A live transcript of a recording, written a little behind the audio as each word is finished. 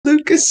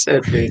Lucas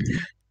sent me.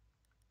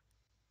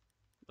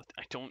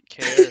 I don't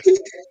care.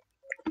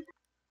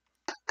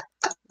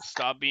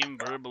 Stop being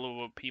verbal of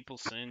what people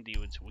send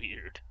you. It's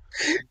weird.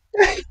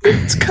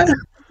 It's kind of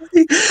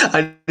funny.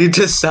 I need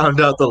to sound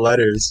out the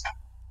letters.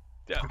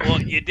 Yeah,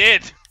 well, you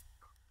did.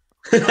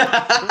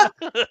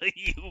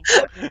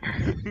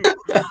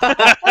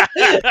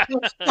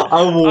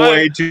 I'm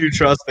way too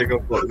trusting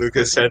of what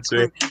Lucas sends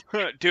me.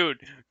 Dude,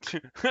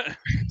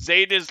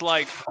 Zayd is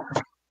like,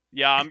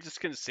 yeah, I'm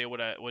just gonna say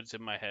what's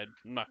in my head.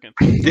 I'm not gonna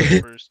think about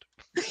it first.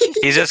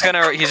 He's just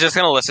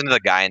gonna listen to the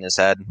guy in his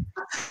head.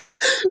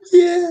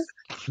 Yeah.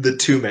 The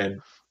 2 men.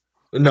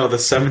 No, the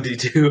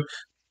 72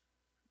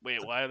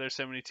 Wait, why are there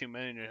 72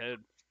 men in your head?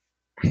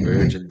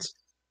 virgins.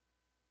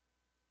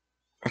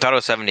 I thought it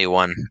was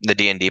 71. The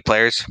D&D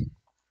players.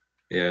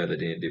 Yeah, the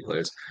D&D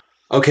players.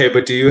 Okay,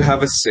 but do you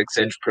have a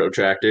 6-inch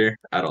protractor?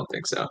 I don't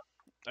think so.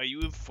 Are you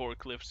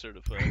forklift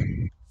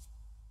certified?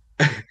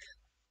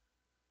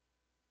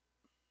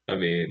 I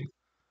mean,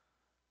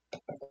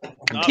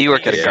 You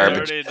work at a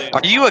garbage.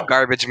 Are you a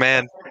garbage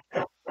man?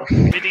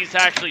 He's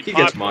actually He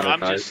gets popular. I'm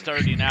monetized. just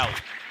starting out.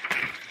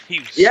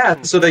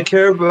 yeah, so they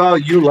care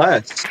about you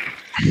less.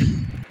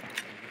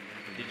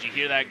 Did you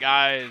hear that,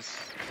 guys?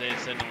 They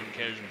said no one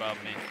cares about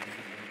me.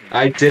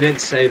 I didn't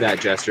say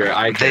that, Jester.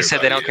 They said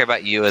they don't care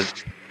about you as.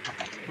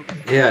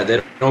 Yeah,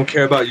 they don't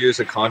care about you as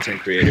a content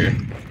creator.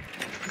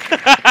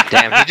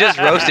 Damn, he just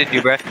roasted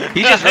you, bro.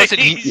 He just roasted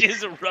you. He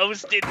just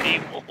roasted me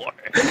more.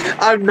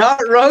 I'm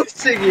not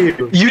roasting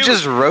you. You Dude,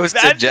 just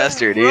roasted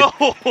Jester, dude.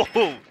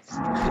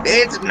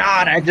 It's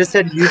not. I just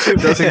said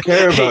YouTube doesn't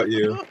care about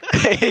you.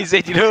 Hey,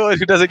 Zayd, you know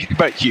who doesn't care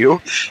about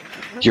you?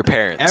 Your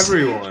parents.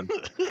 Everyone.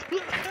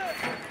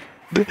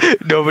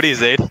 Nobody,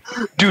 Zayd.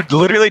 Dude,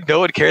 literally no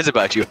one cares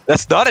about you.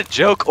 That's not a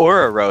joke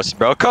or a roast,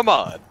 bro. Come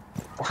on.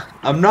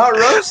 I'm not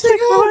roasting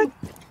him.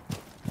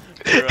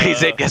 Hey,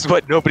 Zayd, guess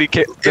what? Nobody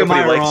Am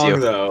I likes wrong, you.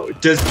 though?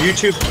 Does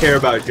YouTube care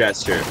about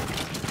Jester?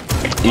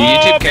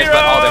 YouTube cares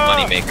about all their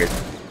money makers.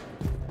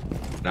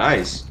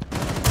 Nice.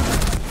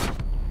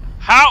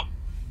 How?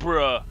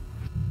 Bruh.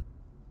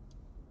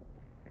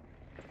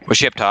 Was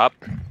she up top?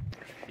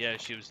 Yeah,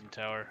 she was in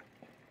tower.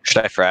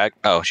 Should I frag?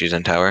 Oh, she's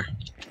in tower.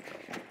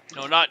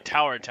 No, not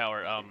tower.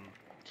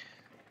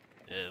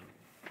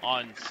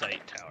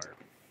 On-site tower.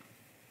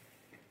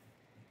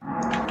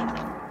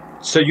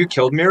 So you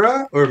killed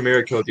Mira, or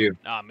Mira killed you?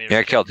 Nah, Yeah,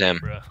 I killed him.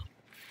 Bruh.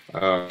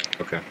 Oh,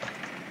 okay.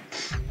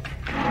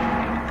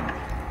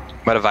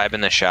 What a vibe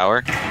in the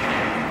shower.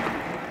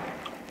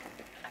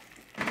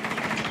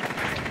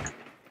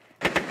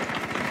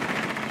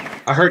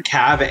 I heard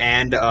Cav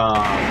and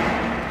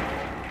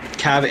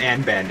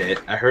Bandit.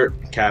 I heard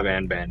Cav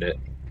and Bandit.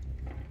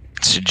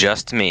 It's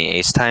just me.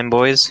 Ace time,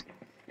 boys.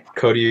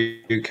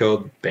 Cody, you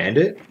killed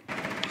Bandit?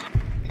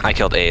 I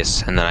killed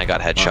Ace, and then I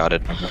got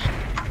headshotted.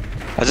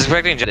 I was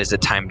expecting, is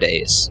it time to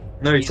Ace?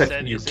 No, you He said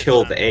said, you is it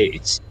killed time?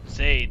 Ace.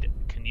 Zayd,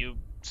 can you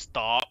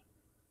stop?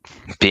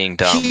 Being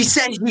dumb. He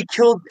said he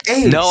killed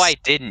Ace. No, I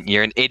didn't.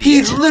 You're an He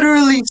idiot.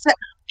 literally said,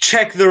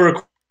 check the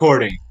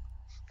recording.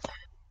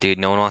 Dude,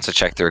 no one wants to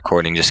check the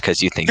recording just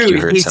because you think Dude,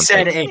 you heard he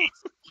something. said Ace.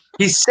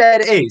 He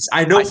said Ace.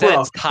 I know I for said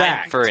a it's time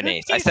fact. for an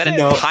Ace. I said He it's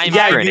No, time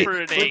yeah, for an you- Ace. For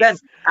an But ace. then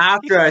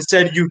after I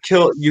said you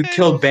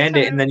killed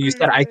Bandit, and then you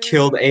said I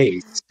killed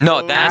Ace.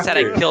 No, then I said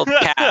I After. killed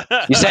Cat.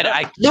 You said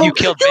No, you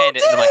killed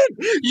Bandit, and I'm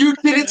You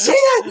didn't say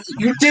that.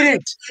 You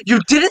didn't.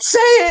 You didn't say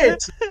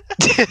it.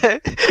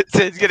 like, so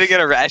he's gonna get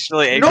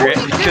irrationally angry No, at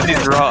me because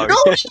he's wrong. No,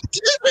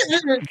 you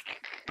didn't.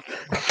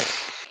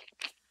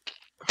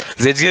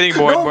 He's getting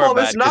more and No, more Mom,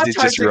 mad it's because not he's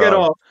time just to get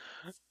wrong. off.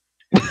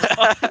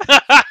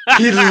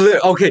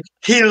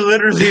 He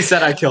literally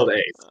said I killed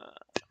Ace.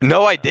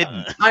 No, I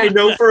didn't. I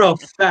know for a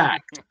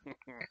fact.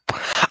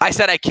 I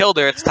said I killed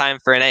her. It's time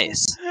for an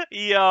Ace.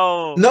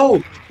 Yo.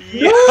 No,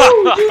 Yo.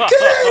 no, you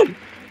didn't.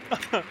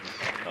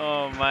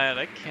 Oh man,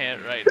 I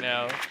can't right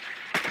now.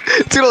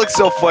 It's gonna look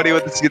so funny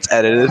when this gets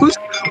edited.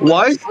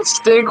 Why is the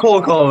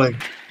stinkhole calling?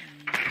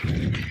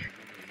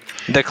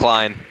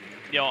 Decline.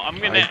 Yo, I'm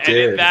gonna I edit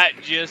did. that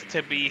just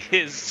to be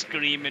his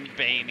screaming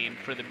baiting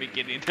for the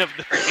beginning of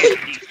the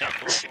video.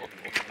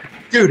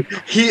 Dude,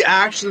 he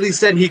actually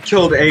said he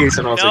killed Ace,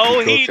 and I was No,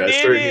 like, he he killed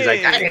Chester. And he's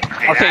like, I didn't. didn't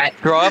say Okay, that.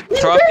 throw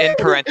up in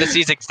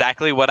parentheses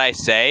exactly what I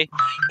say,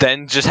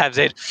 then just have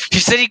Zayd. He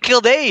said he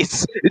killed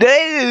Ace.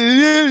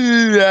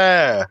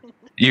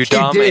 You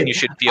dumb, did. and you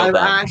should feel I'm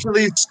dumb.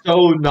 actually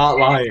so not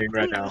lying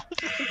right now.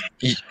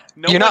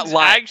 No You're not one's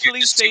lying. actually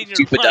You're just saying too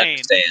you're stupid to lying.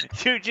 understand.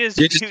 You just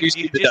You're just too you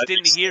stupid to just didn't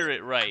understand. hear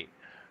it right.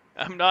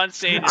 I'm not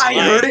saying I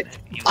you're heard lying. it.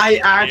 You I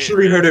didn't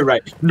actually hear heard it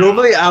right.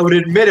 Normally, I would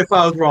admit if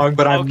I was wrong,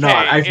 but I'm Okay,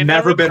 not. I've in the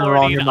never been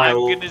wrong in my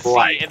recording, I'm gonna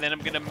life. see, and then I'm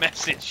gonna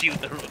message you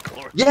the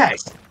recording.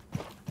 Yes.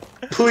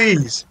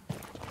 Please.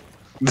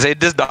 Zayd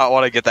does not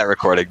want to get that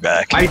recording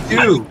back. I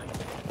do.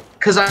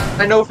 Because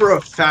I know for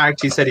a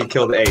fact he said he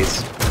killed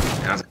Ace.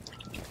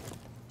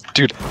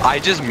 Dude, I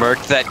just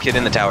murked that kid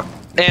in the tower.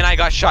 And I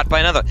got shot by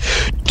another.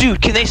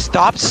 Dude, can they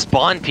stop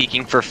spawn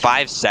peeking for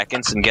 5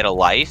 seconds and get a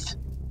life?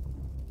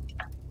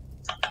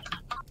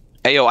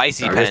 Hey, yo,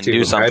 Icy Sorry, Pen, it's too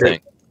do something.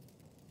 divided.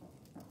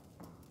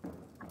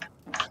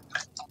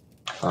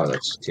 Oh,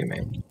 that's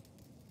teammate.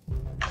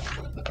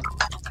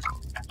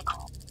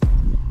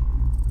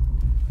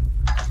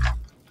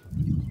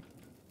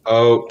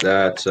 Oh,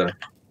 that's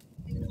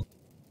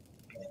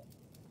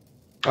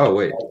Oh,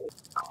 wait.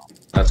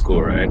 That's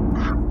cool, right?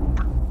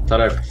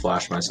 Thought I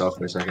flashed myself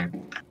for a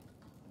second.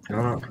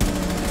 No.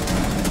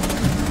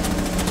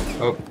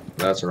 Oh,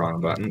 that's the wrong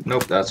button.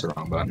 Nope, that's the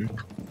wrong button.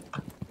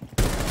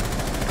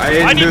 I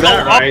didn't do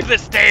that right. Up the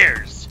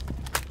stairs.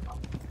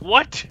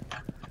 What?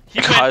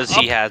 Because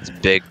he has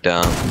big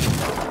dumb.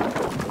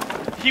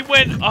 He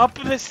went up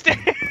the stairs.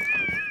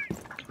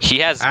 He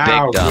has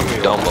Ow, big dumb.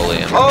 Don't bully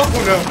him.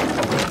 Oh no!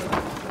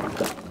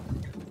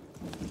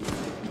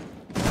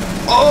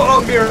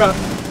 Oh, Mira!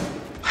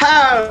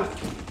 How?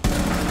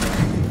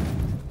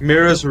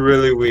 Mira's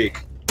really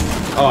weak.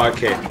 Oh,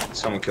 okay.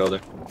 Someone killed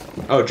her.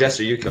 Oh,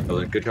 Jester, you killed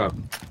her. Good job.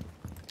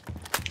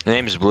 The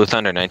name is Blue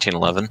Thunder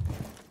 1911.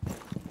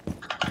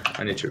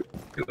 I need to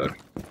reload.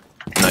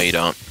 No, you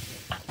don't.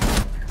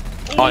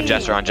 On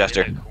Jester, on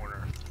Jester. You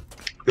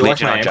like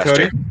Legion my on aim,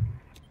 Jester. Cody?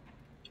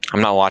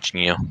 I'm not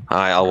watching you.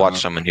 I'll watch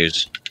someone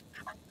who's.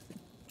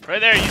 Right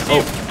there, you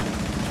see.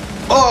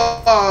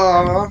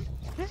 Oh!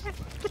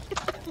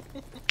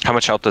 How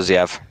much health does he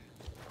have?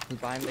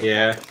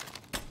 Yeah.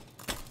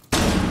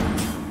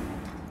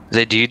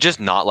 Zay, do you just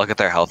not look at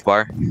their health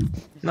bar?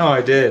 No,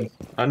 I did.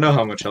 I know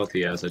how much health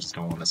he has, I just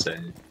don't want to say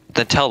it.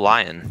 Then tell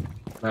Lion.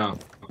 No.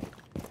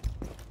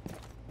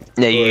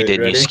 Yeah, you Wait, did.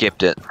 ready? You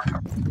skipped it.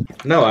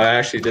 No, I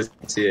actually did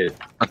see it.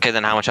 Okay,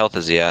 then how much health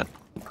is he at?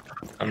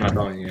 I'm not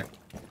telling you.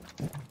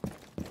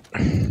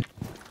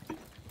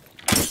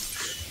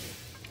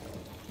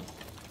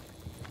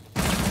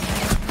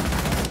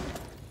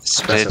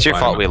 Zay, it's your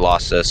fault we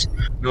lost this.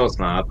 No, it's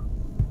not.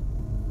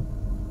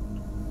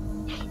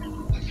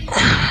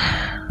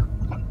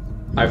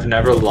 I've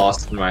never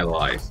lost in my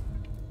life.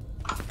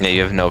 Yeah,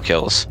 you have no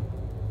kills.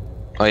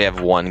 Oh, you have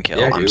one kill.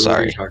 Yeah, I'm dude, sorry.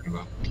 What are you talking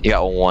about? You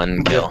got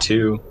one I kill. have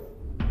 2.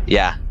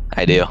 Yeah,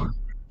 I do.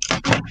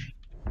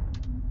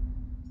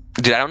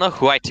 Dude, I don't know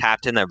who I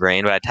tapped in the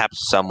brain, but I tapped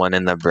someone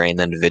in the brain,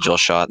 then Vigil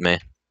shot me.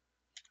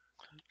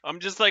 I'm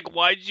just like,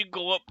 why'd you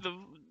go up the?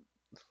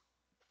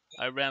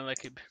 I ran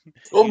like a.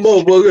 I'm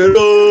all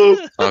bugging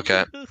up!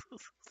 Okay.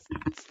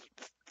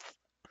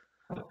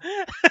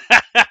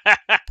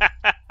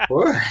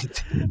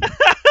 What?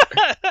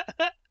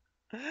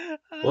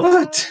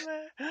 What?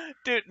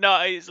 Dude, no,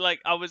 he's like,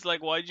 I was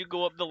like, why'd you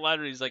go up the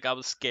ladder? He's like, I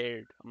was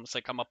scared. I'm just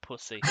like, I'm a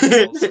pussy.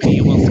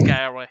 You will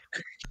scare me.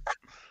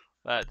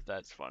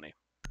 That's funny.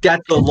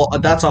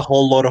 That's a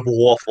whole lot of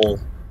waffle.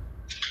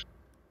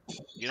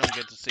 You don't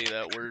get to say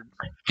that word.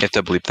 You have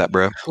to bleep that,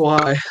 bro.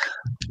 Why?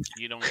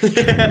 You don't get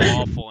to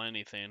waffle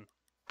anything.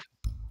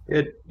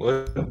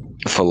 What?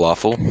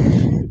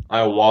 Falafel.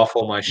 I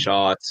waffle my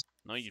shots.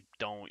 No, you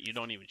don't. You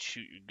don't even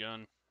shoot your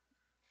gun.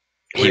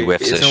 He Wait,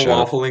 whiffs his isn't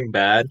shot. waffling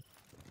bad?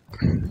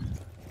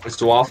 Is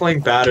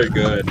waffling bad or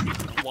good?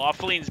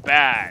 Waffling's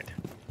bad.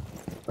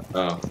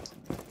 Oh.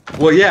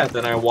 Well, yeah,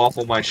 then I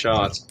waffle my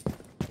shots.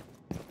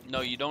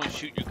 No, you don't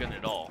shoot your gun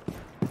at all.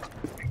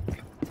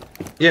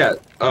 Yeah,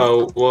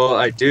 oh, well,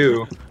 I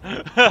do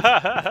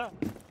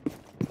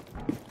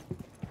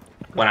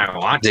when I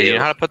want Do you know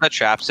to. how to put the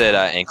traps at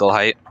ankle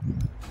height?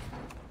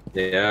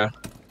 Yeah,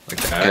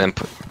 like And that. then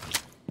put...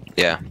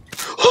 Yeah.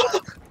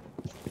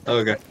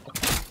 Okay.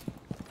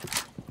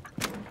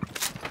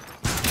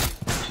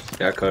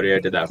 Yeah, Cody, I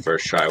did that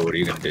first try. What are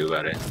you gonna do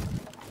about it?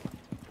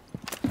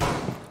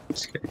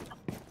 Just kidding.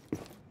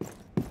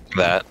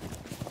 That.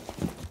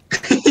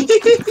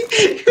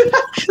 You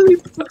actually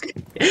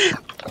fucking... I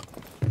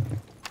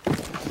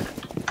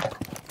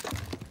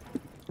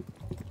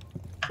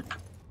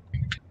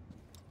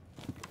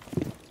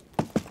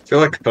feel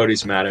like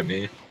Cody's mad at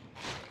me.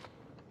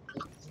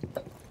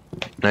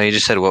 No, you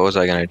just said what was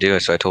I gonna do,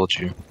 so I told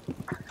you.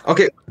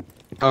 Okay.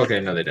 Okay,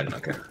 no, they didn't.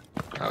 Okay.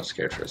 I was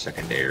scared for a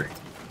second there.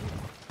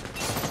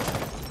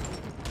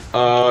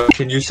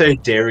 Can you say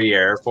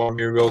derriere for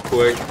me real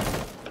quick?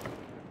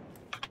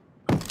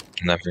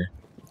 Never.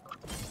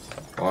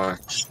 Why?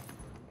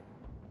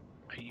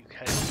 Are you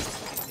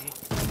guys kidding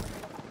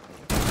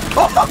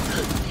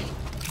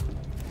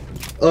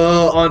me?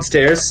 On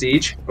stairs,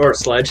 siege or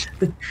sledge.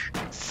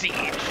 Siege.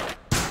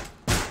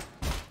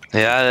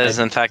 Yeah, that is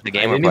in fact the I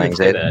game we're didn't even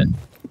playing, say Zay. that.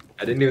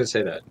 I didn't even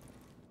say that.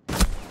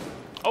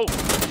 Oh.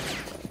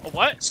 Oh,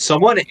 what?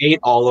 Someone ate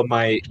all of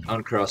my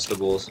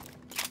Uncrustables.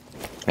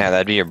 Yeah,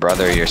 that'd be your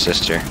brother or your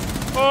sister.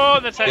 Oh,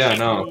 that's actually. Yeah, I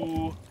know.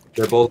 Ooh.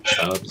 They're both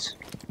chubs.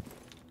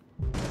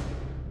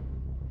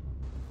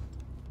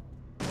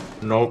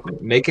 Nope.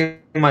 Making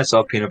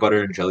myself peanut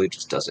butter and jelly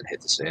just doesn't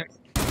hit the same.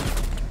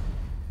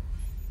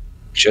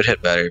 Should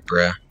hit better,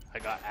 bruh. I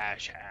got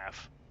ash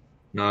half.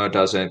 No, it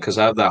doesn't, because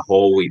I have that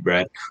whole wheat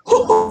bread.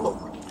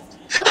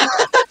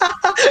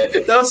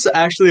 That was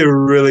actually a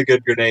really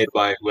good grenade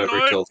by whoever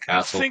No, killed I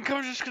Castle. think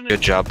I'm just gonna.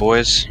 Good job,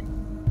 boys.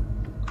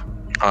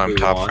 I'm We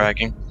top won.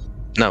 fragging.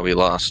 No, we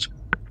lost.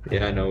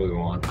 Yeah, I know we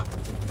won.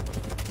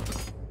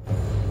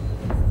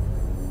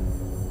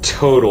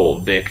 Total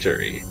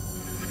victory.